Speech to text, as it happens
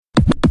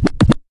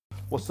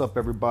What's up,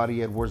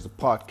 everybody? Where's the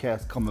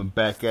podcast coming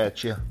back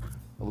at you?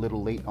 A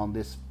little late on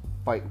this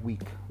fight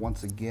week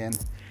once again,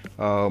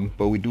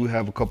 but we do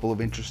have a couple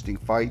of interesting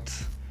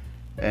fights,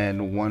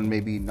 and one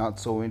maybe not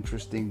so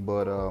interesting,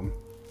 but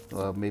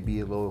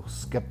maybe a little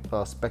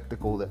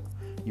spectacle that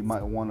you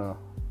might want to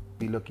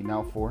be looking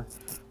out for.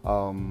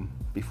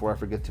 Before I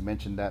forget to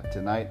mention that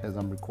tonight, as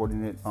I'm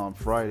recording it on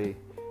Friday,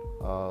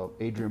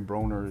 Adrian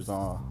Broner is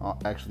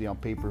actually on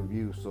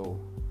pay-per-view, so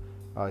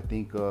I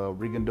think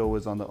Rigondeaux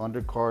is on the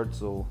undercard.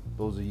 So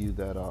those of you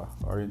that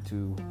are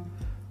into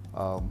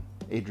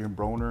Adrian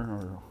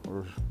Broner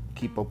or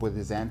keep up with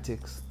his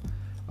antics,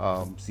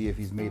 see if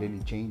he's made any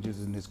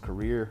changes in his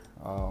career,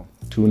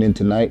 tune in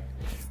tonight.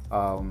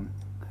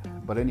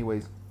 But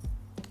anyways,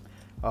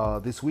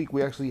 this week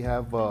we actually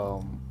have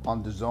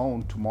on the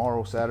Zone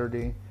tomorrow,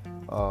 Saturday,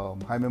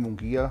 Jaime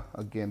Munguia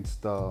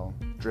against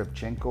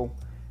Drevchenko,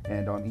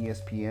 and on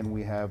ESPN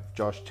we have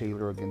Josh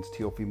Taylor against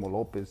Teofimo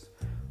Lopez.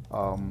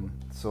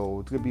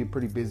 So it's going to be a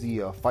pretty busy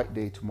fight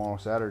day tomorrow,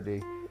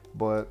 Saturday.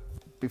 But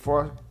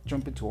before I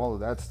jump into all of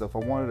that stuff, I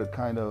wanted to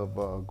kind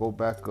of go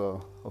back a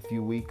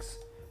few weeks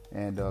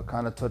and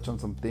kind of touch on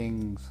some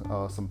things,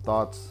 some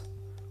thoughts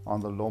on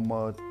the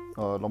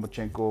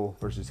Lomachenko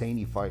versus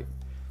Haney fight.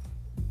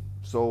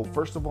 So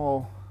first of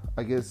all,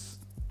 I guess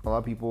a lot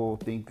of people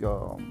think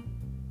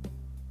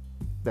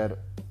that,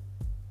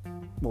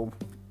 well,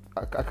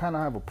 I kind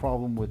of have a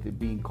problem with it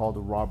being called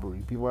a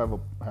robbery. People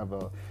have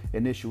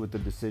an issue with the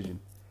decision.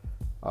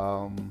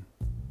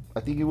 I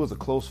think it was a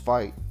close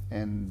fight,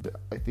 and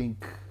I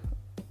think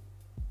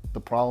the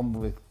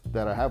problem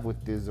that I have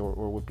with this,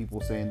 or with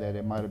people saying that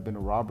it might have been a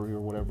robbery or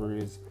whatever,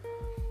 is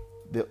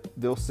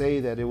they'll say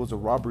that it was a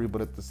robbery,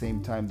 but at the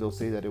same time they'll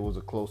say that it was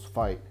a close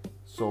fight.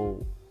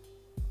 So,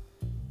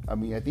 I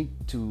mean, I think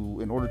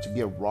in order to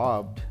get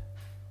robbed,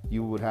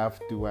 you would have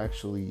to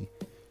actually,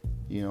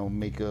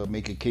 make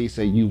a case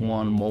that you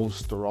won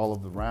most or all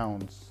of the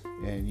rounds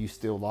and you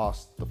still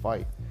lost the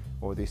fight,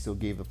 or they still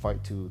gave the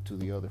fight to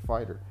the other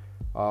fighter.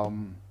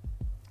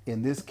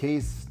 In this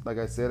case, like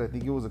I said, I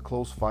think it was a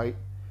close fight.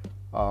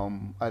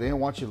 I didn't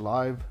watch it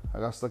live. I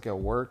got stuck at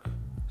work,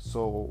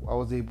 so I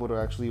was able to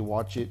actually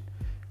watch it,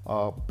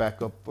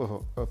 back up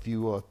a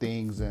few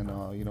things and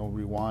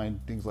rewind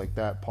things like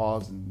that,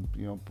 pause and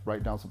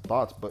write down some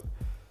thoughts. But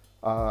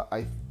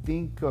I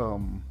think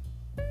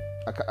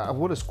I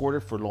would have scored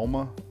it for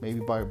Loma, maybe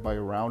by a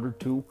round or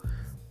two,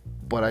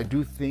 but I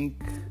do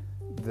think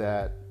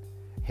that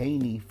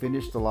Haney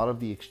finished a lot of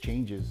the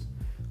exchanges,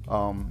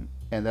 and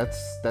that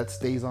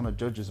stays on a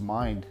judge's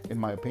mind, in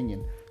my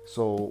opinion.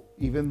 So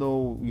even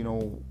though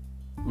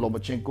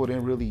Lomachenko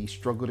didn't really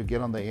struggle to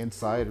get on the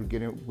inside or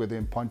get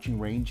within punching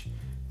range,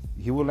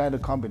 he would land a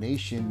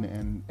combination,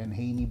 and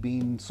Haney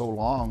being so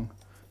long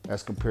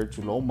as compared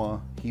to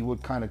Loma, he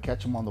would kind of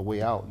catch him on the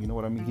way out. You know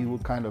what I mean? He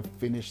would kind of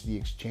finish the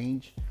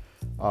exchange.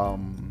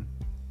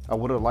 I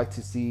would have liked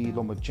to see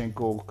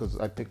Lomachenko, because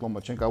I picked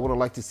Lomachenko, I would have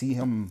liked to see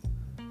him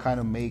kind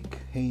of make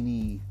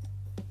Haney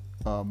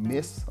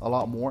miss a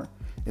lot more,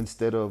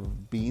 instead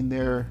of being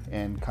there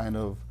and kind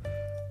of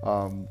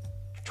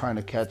trying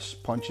to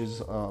catch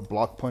punches,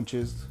 block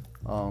punches,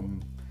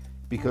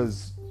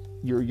 because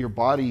your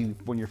body,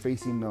 when you're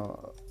facing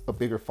a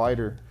bigger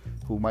fighter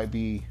who might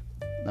be,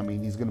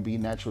 he's going to be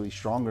naturally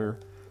stronger,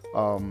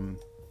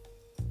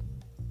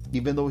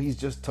 even though he's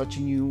just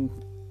touching you,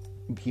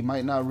 he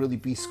might not really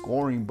be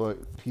scoring, but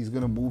he's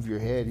going to move your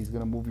head, he's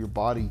going to move your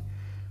body,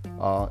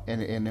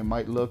 and it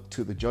might look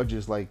to the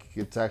judges like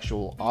it's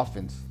actual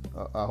offense.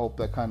 I hope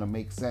that kind of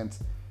makes sense.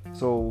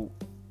 So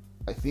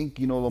I think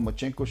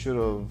Lomachenko should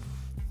have,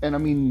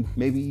 and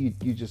maybe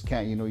you just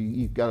can't,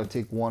 you got to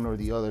take one or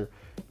the other,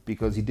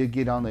 because he did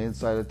get on the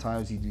inside at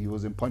times. He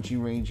was in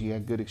punching range, he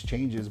had good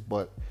exchanges,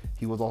 but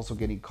he was also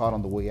getting caught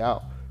on the way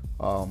out,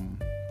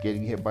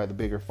 getting hit by the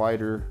bigger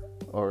fighter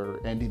or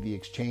ending the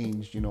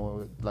exchange.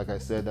 Like I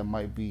said, that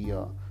might be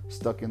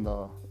stuck in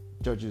the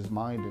judge's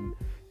mind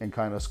and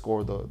kind of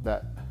score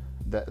that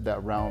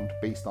round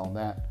based on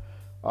that.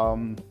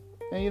 And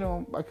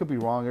I could be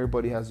wrong.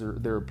 Everybody has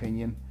their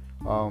opinion.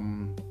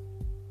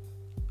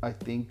 I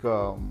think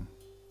I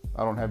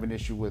don't have an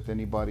issue with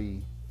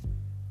anybody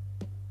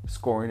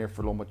scoring it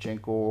for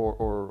Lomachenko,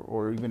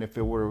 or even if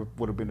it would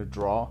have been a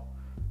draw.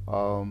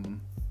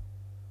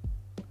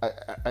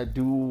 I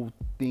do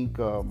think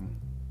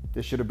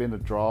there should have been a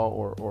draw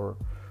or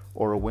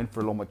a win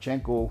for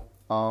Lomachenko.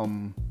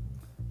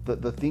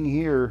 The thing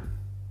here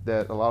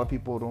that a lot of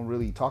people don't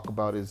really talk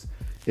about is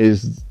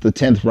the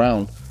 10th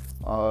round.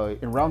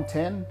 In round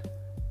 10,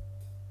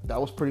 that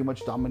was pretty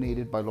much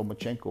dominated by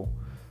Lomachenko.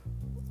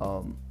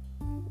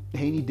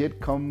 Haney did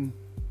come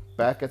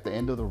back at the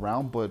end of the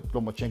round, but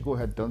Lomachenko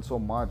had done so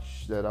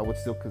much that I would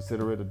still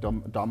consider it a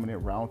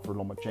dominant round for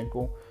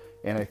Lomachenko.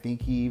 And I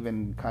think he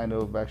even kind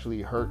of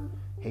actually hurt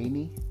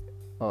Haney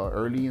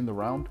early in the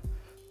round.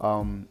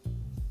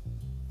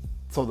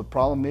 So the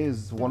problem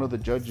is, one of the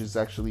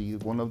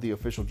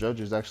official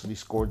judges actually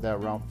scored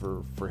that round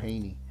for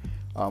Haney.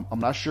 I'm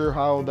not sure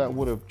how that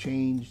would have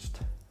changed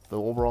the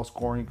overall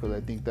scoring, because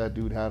I think that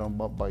dude had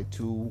him up by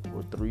 2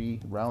 or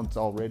 3 rounds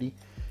already.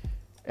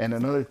 And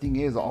another thing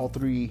is, all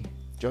 3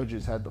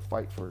 judges had the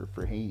fight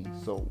for Haney.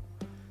 So,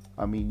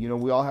 I mean,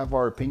 we all have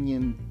our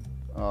opinion.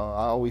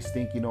 I always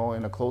think, in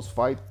a close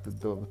fight,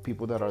 the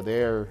people that are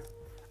there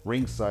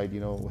ringside,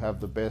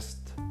 have the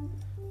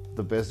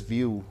best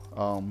view.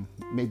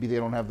 Maybe they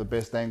don't have the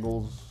best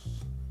angles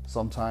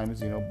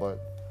sometimes,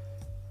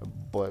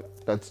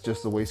 but that's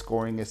just the way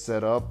scoring is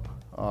set up.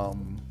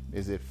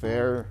 Is it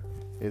fair?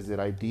 Is it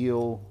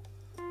ideal?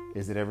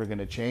 Is it ever going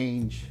to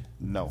change?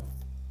 No.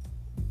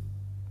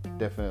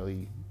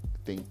 Definitely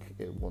think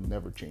it will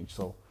never change.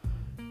 So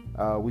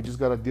we just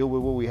got to deal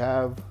with what we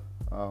have.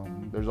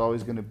 There's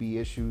always going to be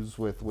issues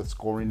with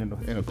scoring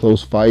in a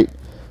close fight.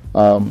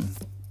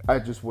 I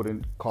just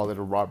wouldn't call it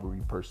a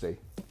robbery per se.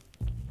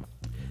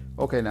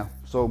 Okay, now,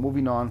 so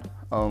moving on.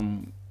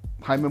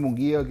 Jaime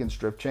Munguia against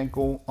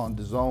Drevchenko on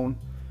DAZN.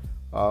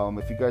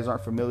 If you guys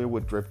aren't familiar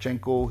with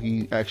Drevchenko,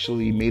 he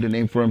actually made a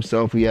name for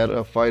himself. He had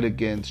a fight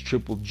against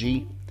Triple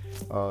G.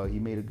 He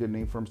made a good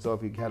name for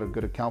himself. He had a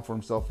good account for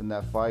himself in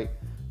that fight.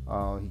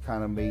 He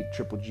kind of made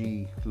Triple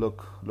G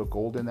look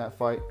old in that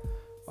fight.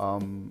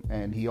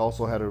 And he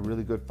also had a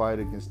really good fight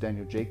against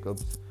Daniel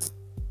Jacobs.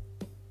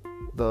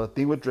 The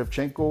thing with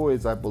Drevchenko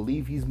is I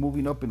believe he's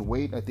moving up in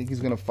weight. I think he's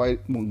going to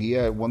fight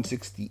Munguia at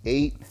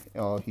 168.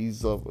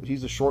 He's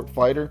a short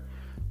fighter.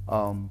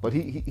 But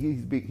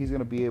he's going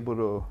to be able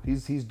to.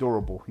 He's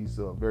durable. He's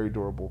very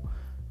durable.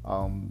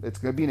 It's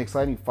going to be an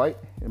exciting fight,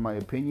 in my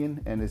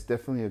opinion, and it's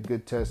definitely a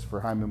good test for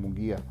Jaime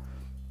Munguia.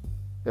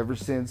 Ever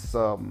since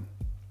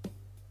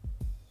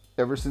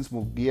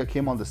Munguia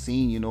came on the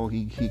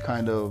scene, he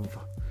kind of,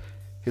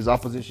 his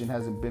opposition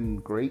hasn't been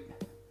great.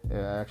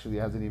 Actually,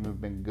 hasn't even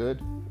been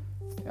good.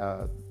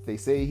 They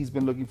say he's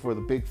been looking for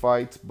the big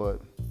fights,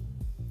 but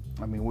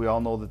I mean, we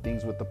all know the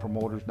things with the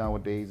promoters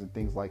nowadays and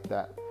things like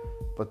that.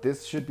 But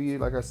this should be,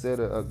 like I said,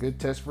 a good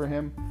test for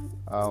him.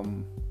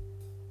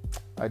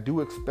 I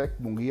do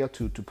expect Munguia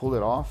to pull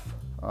it off.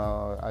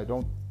 I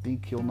don't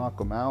think he'll knock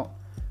him out.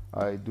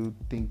 I do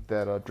think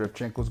that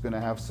Drevchenko's going to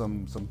have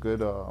some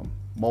good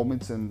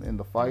moments in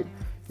the fight.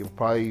 He'll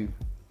probably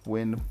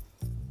win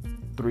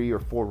 3 or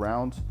 4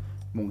 rounds.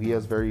 Munguia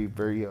is very,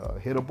 very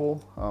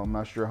hittable. I'm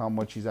not sure how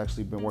much he's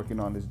actually been working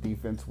on his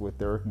defense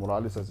with Eric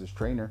Morales as his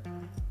trainer.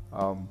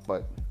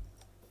 But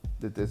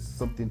there's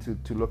something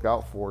to look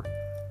out for.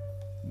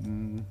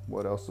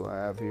 What else do I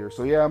have here?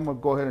 So yeah, I'm gonna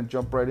go ahead and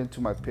jump right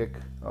into my pick,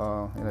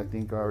 and I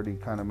think I already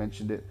kind of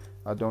mentioned it.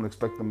 I don't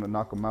expect them to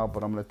knock him out,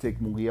 but I'm gonna take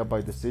Munguia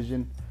by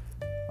decision.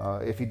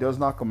 If he does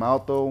knock him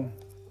out, though,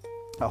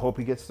 I hope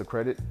he gets the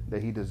credit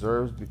that he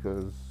deserves,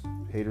 because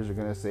haters are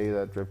gonna say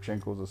that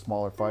Drevchenko is a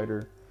smaller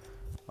fighter.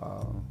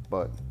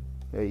 But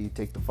hey, you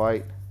take the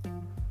fight.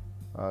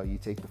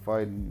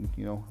 And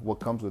what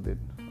comes with it.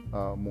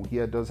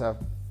 Munguia does have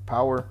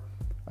power.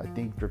 I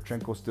think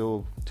Drevchenko's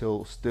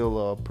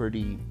still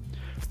pretty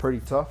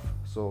tough.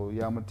 So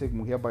yeah, I'm gonna take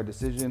Munguia by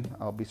decision.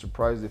 I'll be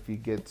surprised if he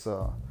gets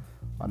a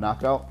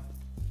knockout,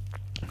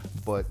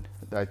 but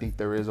I think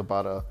there is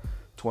about a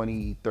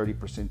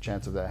 20-30%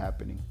 chance of that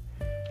happening.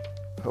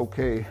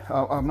 Okay,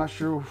 I'm not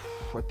sure.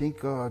 I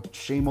think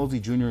Shane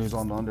Mosley Jr. is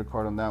on the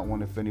undercard on that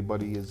one, if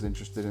anybody is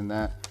interested in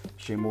that.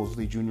 Shane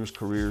Mosley Jr.'s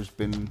career's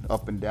been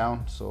up and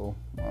down, so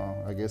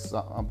I guess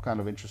I'm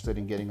kind of interested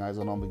in getting eyes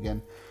on him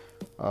again.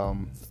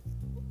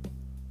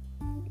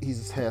 He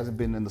hasn't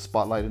been in the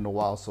spotlight in a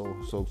while,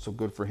 so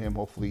good for him.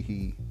 Hopefully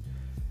he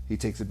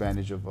takes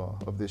advantage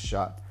of this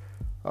shot.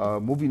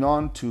 Moving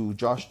on to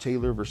Josh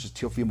Taylor versus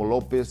Teofimo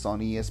Lopez on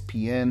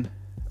ESPN.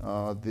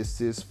 This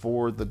is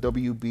for the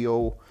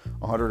WBO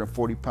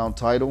 140-pound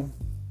title.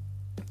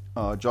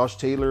 Josh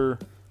Taylor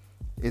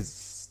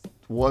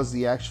was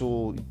the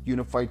actual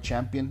unified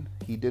champion.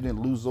 He didn't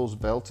lose those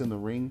belts in the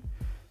ring.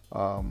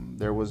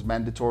 There was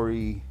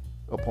mandatory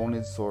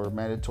opponents or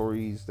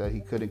mandatories that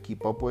he couldn't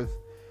keep up with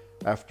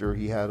after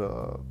he had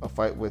a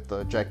fight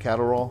with Jack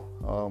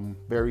Catterall.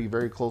 Very,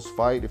 very close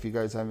fight. If you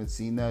guys haven't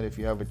seen that, if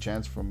you have a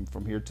chance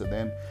from here to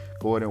then,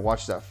 go ahead and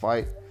watch that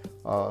fight.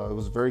 It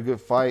was a very good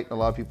fight. A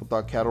lot of people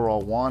thought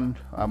Catterall won.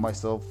 I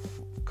myself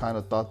kind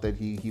of thought that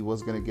he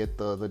was going to get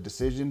the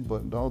decision,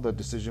 but no, the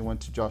decision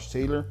went to Josh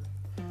Taylor.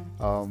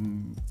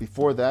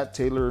 Before that,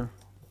 Taylor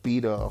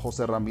beat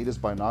Jose Ramirez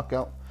by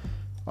knockout.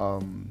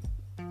 I'm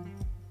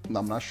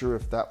not sure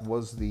if that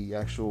was the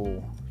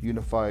actual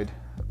unified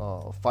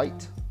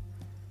fight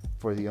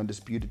for the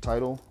undisputed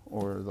title,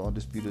 or the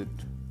undisputed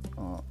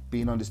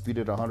being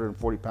undisputed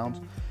 140 pounds.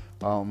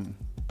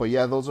 But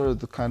yeah, those are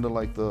the kind of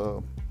like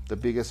the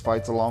biggest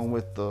fights, along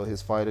with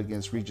his fight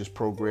against Regis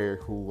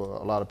Prograis, who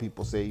a lot of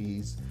people say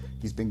he's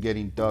been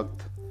getting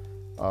ducked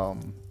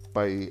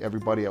by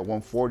everybody at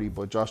 140,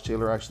 but Josh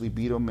Taylor actually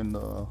beat him in the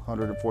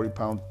 140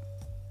 pound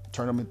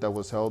tournament that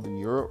was held in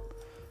Europe.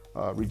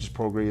 Regis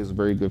Prograis is a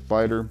very good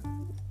fighter.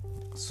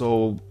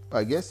 So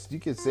I guess you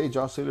could say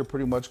Josh Taylor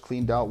pretty much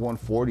cleaned out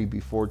 140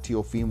 before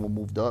Teofimo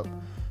moved up.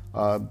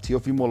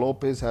 Teofimo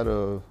Lopez had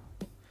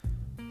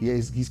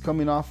he's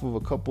coming off of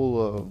a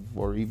couple of,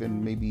 or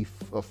even maybe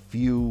a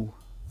few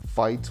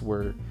fights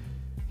where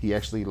he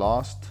actually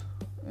lost,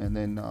 and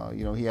then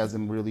he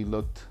hasn't really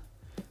looked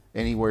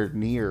anywhere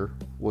near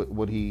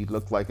what he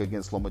looked like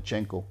against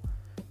Lomachenko.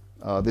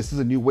 This is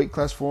a new weight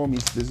class for him.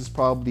 This is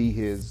probably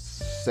his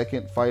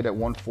second fight at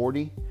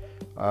 140.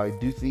 I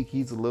do think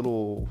he's a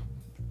little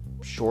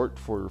short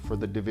for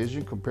the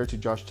division compared to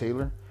Josh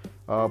Taylor.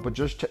 But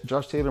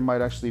Josh Taylor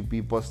might actually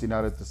be busting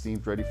out at the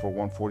seams ready for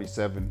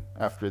 147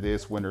 after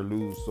this, win or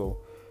lose. So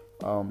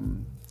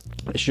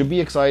it should be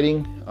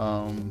exciting.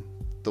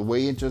 The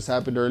weigh-in just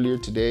happened earlier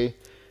today.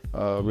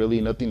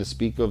 Really nothing to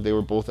speak of. They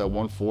were both at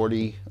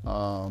 140.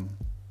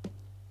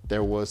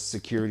 There was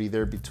security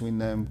there between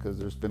them because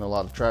there's been a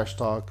lot of trash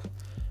talk.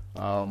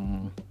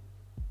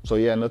 So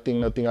yeah,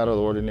 nothing out of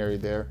the ordinary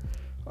there.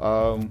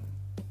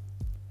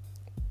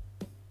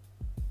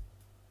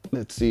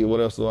 Let's see, what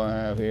else do I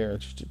have here?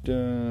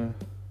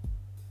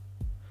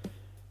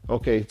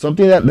 Okay,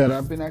 something that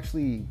I've been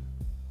actually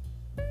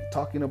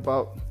talking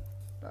about,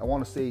 I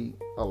want to say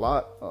a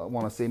lot, I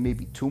want to say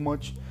maybe too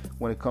much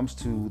when it comes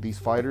to these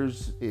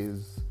fighters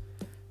is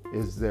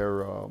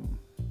their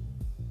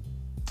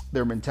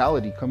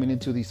mentality coming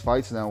into these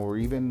fights now, or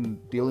even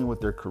dealing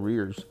with their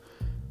careers.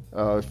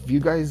 If you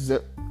guys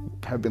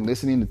have been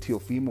listening to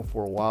Teofimo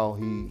for a while,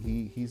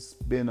 he's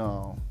been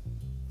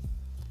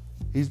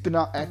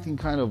out acting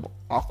kind of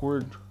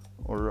awkward,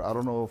 or I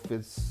don't know if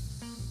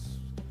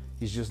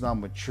he's just not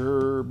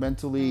mature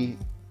mentally.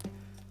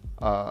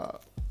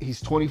 He's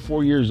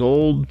 24 years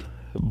old,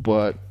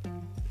 but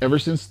ever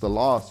since the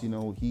loss,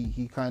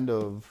 he kind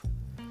of,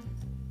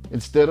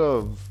 instead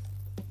of,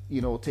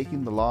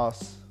 taking the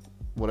loss,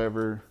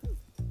 whatever,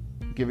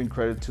 giving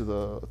credit to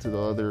the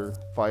other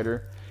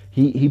fighter,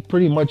 he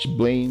pretty much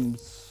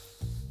blames.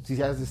 He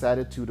has this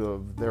attitude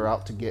of, they're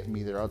out to get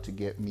me.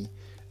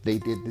 They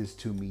did this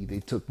to me. They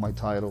took my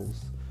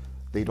titles.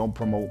 They don't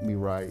promote me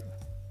right.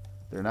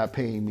 They're not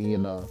paying me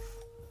enough.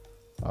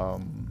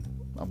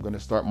 I'm going to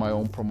start my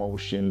own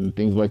promotion,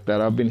 things like that.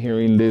 I've been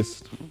hearing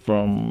this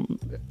from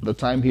the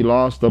time he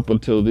lost up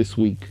until this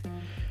week.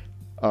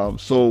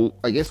 So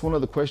I guess one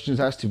of the questions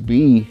has to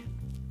be,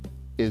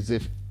 is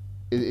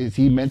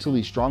he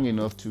mentally strong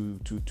enough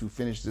to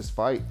finish this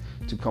fight,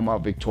 to come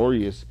out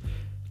victorious?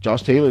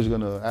 Josh Taylor's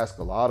going to ask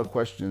a lot of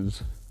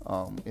questions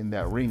in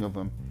that ring of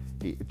him.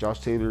 Josh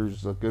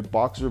Taylor's a good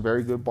boxer,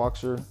 very good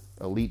boxer,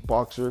 elite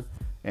boxer,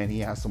 and he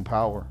has some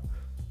power.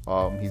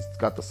 He's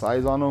got the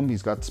size on him.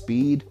 He's got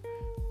speed.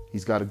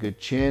 He's got a good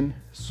chin.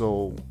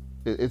 So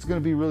it's going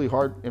to be really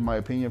hard, in my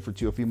opinion, for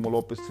Teofimo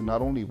Lopez to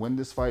not only win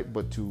this fight,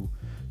 but to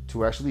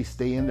actually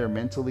stay in there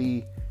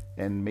mentally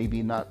and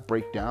maybe not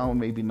break down,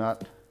 maybe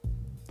not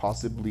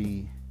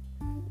possibly,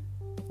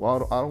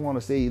 well, I don't want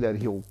to say that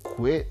he'll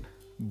quit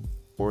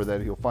or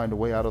that he'll find a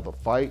way out of the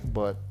fight,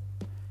 but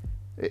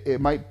it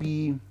might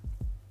be,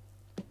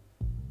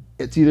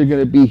 it's either going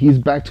to be he's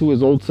back to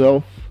his old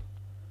self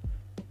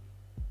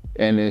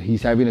and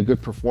he's having a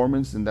good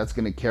performance and that's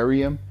going to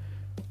carry him.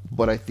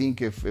 But I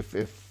think if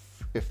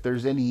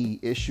there's any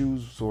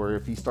issues, or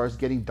if he starts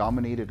getting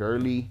dominated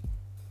early,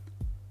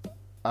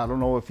 I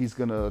don't know if he's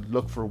going to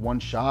look for one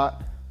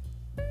shot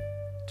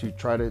to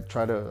try to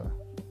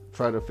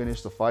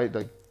finish the fight.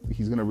 Like,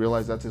 he's going to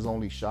realize that's his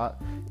only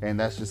shot, and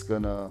that's just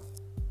going to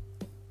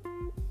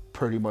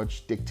pretty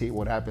much dictate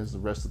what happens the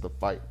rest of the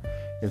fight.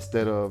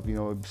 Instead of,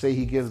 say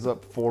he gives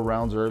up 4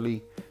 rounds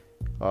early,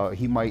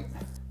 he might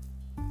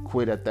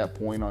quit at that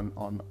point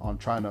on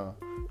trying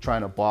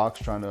to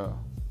box,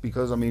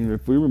 because,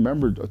 if we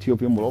remember,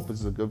 Teofimo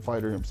Lopez is a good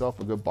fighter himself,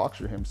 a good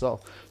boxer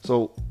himself.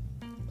 So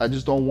I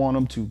just don't want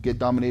him to get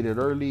dominated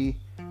early,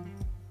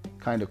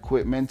 kind of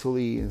quit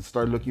mentally, and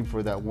start looking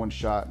for that one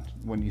shot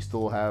when you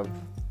still have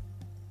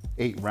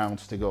 8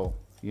 rounds to go.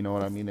 You know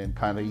what I mean? And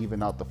kind of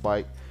even out the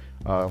fight,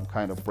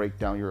 kind of break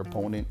down your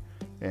opponent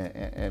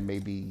and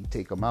maybe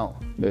take him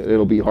out.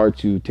 It'll be hard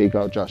to take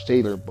out Josh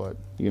Taylor, but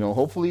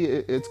hopefully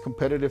it's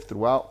competitive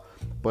throughout.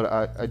 But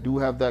I do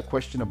have that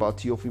question about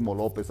Teofimo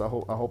Lopez. I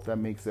hope that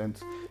makes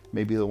sense.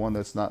 Maybe the one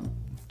that's not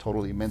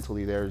totally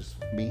mentally there is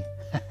me.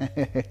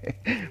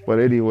 But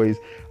anyways,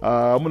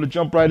 I'm gonna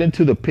jump right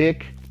into the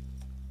pick.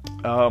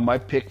 My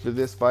pick for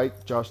this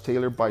fight, Josh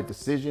Taylor by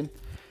decision.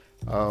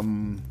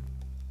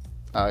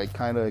 I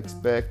kind of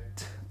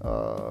expect,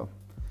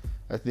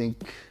 I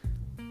think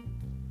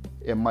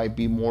it might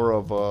be more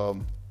of a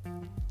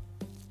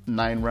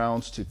 9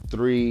 rounds to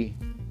 3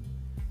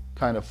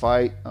 kind of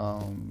fight.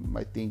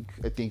 I think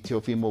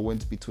Teofimo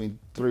wins between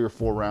 3 or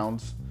 4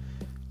 rounds,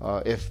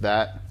 if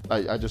that.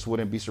 I just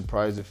wouldn't be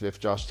surprised if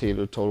Josh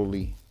Taylor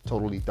totally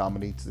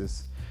dominates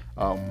this.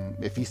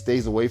 If he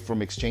stays away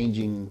from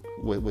exchanging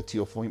with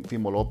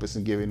Teofimo Lopez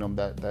and giving him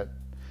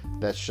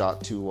that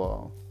shot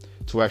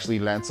to actually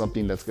land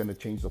something that's going to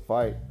change the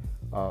fight,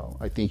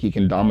 I think he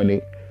can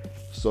dominate.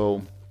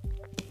 So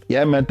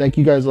yeah, man, thank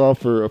you guys all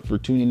for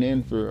tuning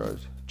in, for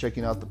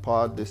checking out the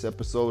pod, this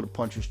episode of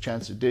Puncher's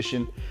Chance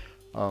Edition.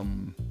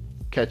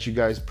 Catch you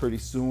guys pretty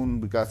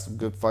soon. We got some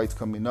good fights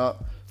coming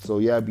up, so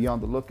yeah, be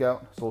on the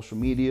lookout. Social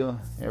media,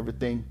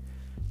 everything.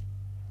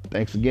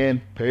 Thanks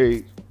again.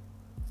 Peace.